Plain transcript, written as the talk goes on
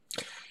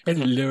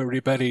Hello,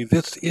 everybody.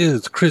 This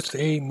is Chris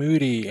A.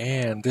 Moody,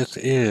 and this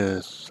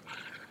is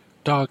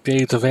Dog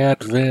Days of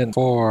Advent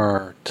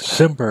for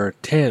December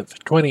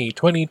 10th,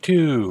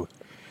 2022.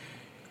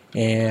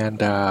 And,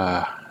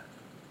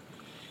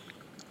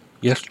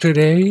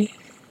 yesterday,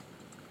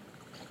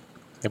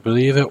 I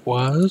believe it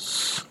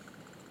was,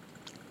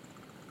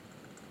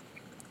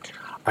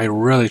 I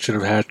really should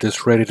have had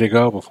this ready to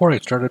go before I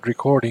started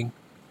recording.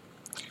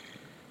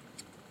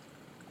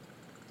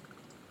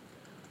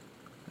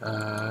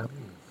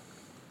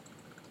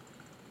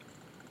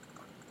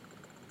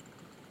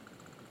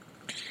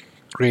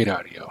 Great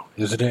audio,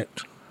 isn't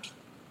it?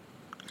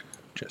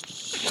 Just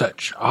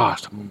such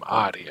awesome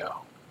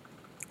audio.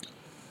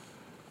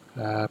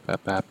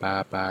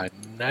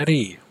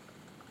 Nutty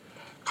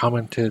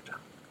commented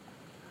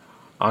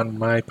on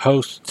my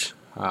post.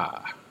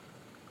 It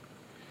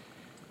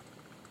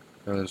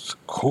was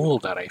cool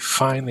that I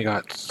finally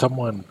got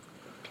someone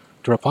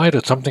to reply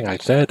to something I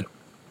said.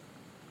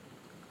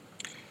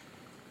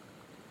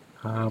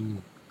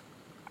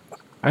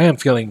 I am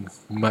feeling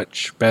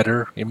much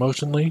better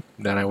emotionally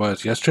than I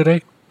was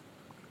yesterday.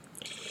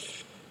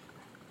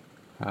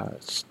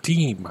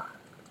 Steam.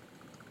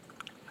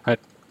 I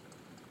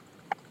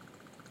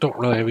don't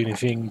really have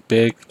anything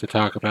big to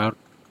talk about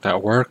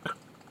at work.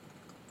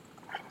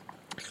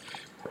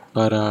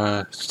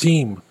 But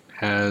Steam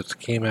has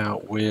came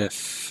out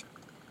with,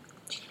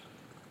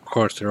 of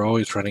course, they're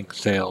always running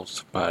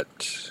sales,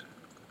 but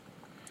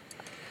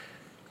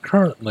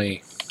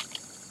currently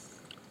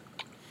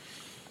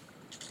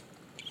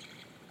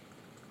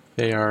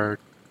they are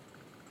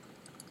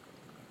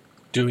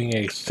doing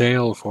a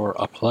sale for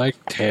A Plague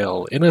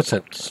Tale: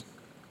 Innocence.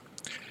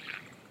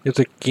 It's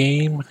a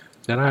game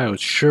that I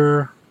was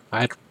sure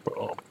I'd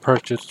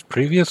purchased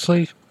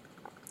previously,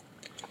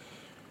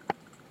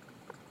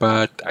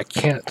 but I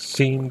can't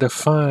seem to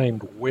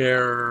find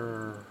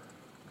where,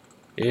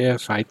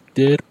 if I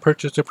did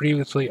purchase it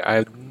previously, I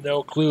have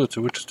no clue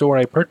to which store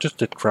I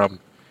purchased it from,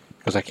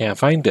 because I can't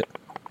find it.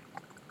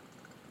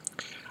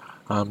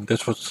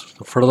 This was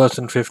for less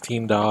than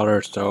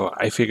 $15, so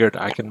I figured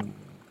I can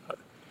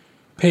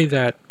pay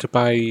that to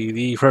buy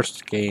the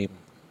first game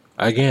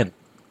again,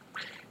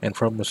 and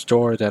from a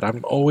store that I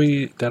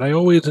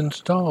always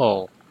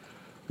install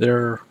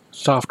their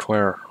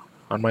software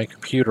on my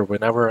computer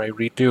whenever I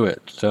redo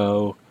it,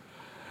 so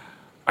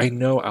I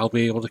know I'll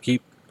be able to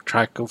keep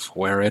track of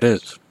where it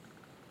is.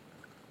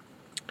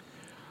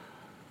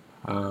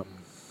 So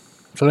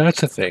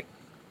that's the thing.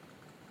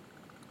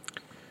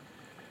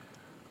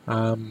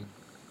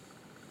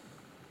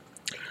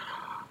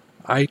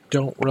 I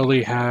don't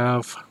really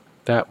have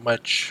that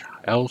much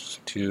else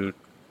to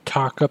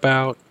talk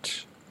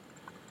about,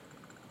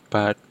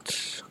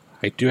 but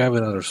I do have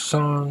another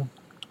song.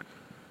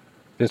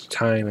 This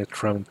time it's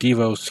from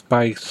Devo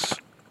Spice.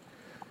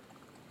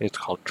 It's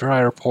called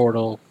Dryer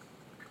Portal,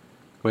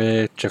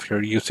 which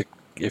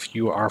if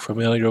you are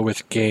familiar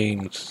with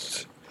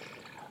games,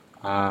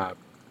 there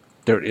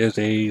is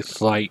a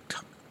slight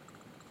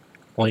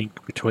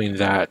link between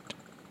that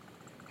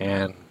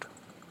and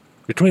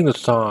between the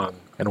song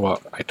and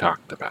what I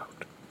talked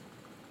about.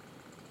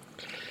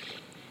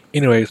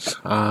 Anyways,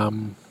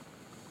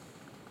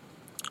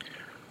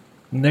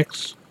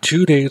 next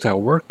 2 days at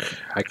work,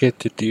 I get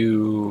to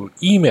do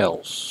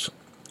emails.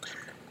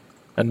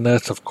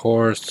 Unless, of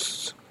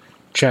course,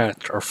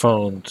 chats or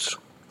phones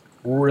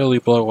really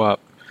blow up,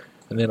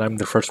 and then I'm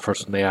the first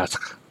person they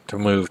ask to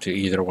move to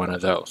either one of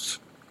those.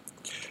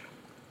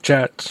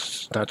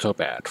 Chats, not so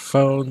bad.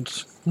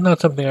 Phones, not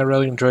something I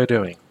really enjoy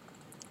doing.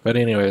 But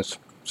anyways,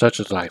 such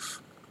is life.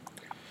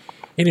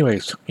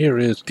 Anyways, here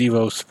is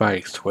Devo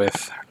Spice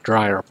with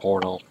Dryer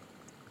Portal.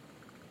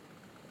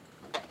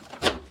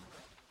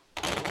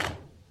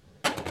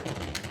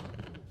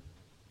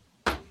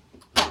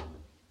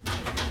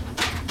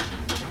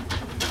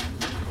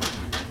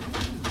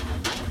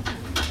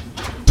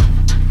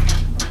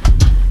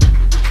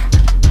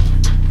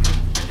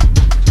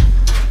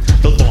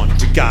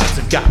 Gods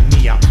have got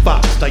me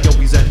outfoxed. I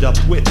always end up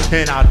with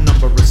an odd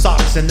number of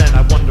socks, and then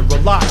I wonder a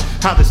lot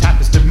how this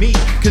happens to me.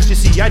 Cause you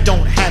see, I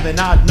don't have an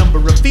odd number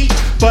of feet,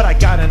 but I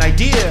got an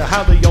idea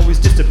how they always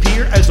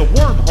disappear as a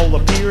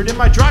wormhole appeared in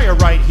my dryer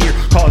right here,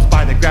 caused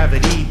by the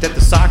gravity that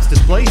the socks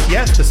displace.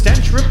 Yes, the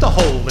stench ripped a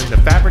hole in the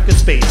fabric of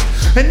space,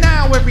 and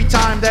now every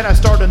time that I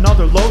start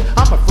another load,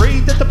 I'm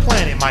afraid that the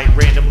planet might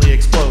randomly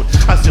explode.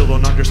 I still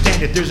don't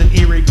understand it. There's an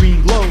eerie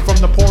green glow from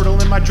the portal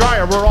in my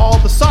dryer where all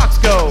the socks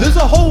go. There's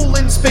a hole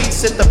in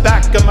space at the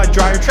back of my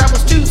dryer,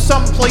 travels to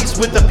some place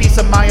with a piece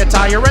of my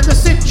attire, and the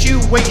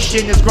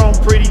situation has grown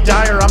pretty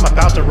dire. I'm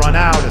about to run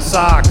out of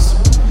socks.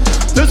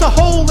 There's a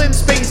hole in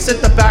space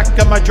at the back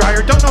of my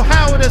dryer, don't know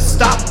how to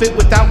stop it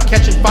without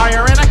catching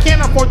fire, and I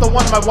can't afford the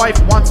one my wife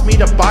wants me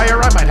to buy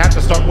her. I might have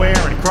to start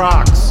wearing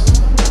Crocs.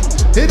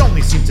 It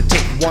only seems to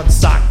take one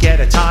sock at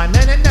a time,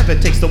 and it never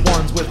takes the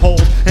ones with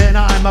holes. And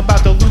I'm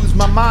about to lose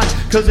my mind,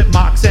 cause it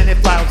mocks and it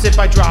flouts if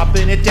I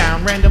dropping it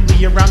down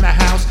randomly around the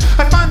house.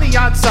 I find the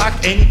odd sock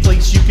any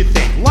place you could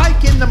think,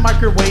 like in the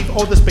microwave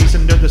or the space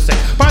under the sink,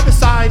 by the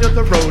side of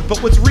the road.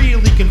 But what's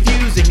really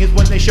confusing is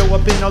when they show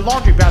up in a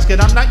laundry basket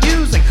I'm not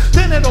using.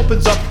 Then it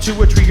opens up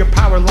to a tree of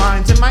power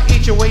lines, and my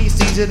HOA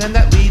sees it, and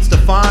that leads to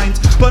fines.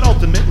 But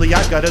ultimately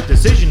I've got a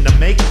decision to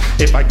make.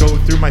 If I go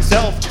through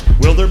myself,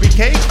 will there be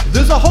cake?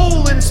 There's a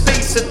hole in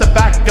space at the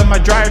back of my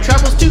dryer,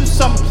 travels to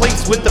some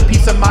place with a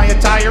piece of my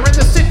attire, and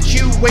the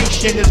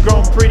situation is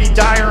growing pretty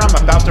dire.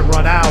 I'm about to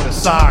run out of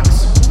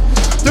socks.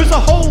 There's a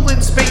hole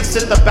in space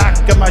at the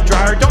back of my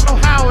dryer, don't know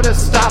how to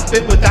stop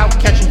it without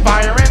catching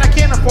fire, and I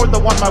can't afford the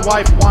one my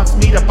wife wants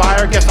me to buy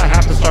her. Guess I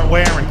have to start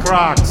wearing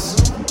Crocs.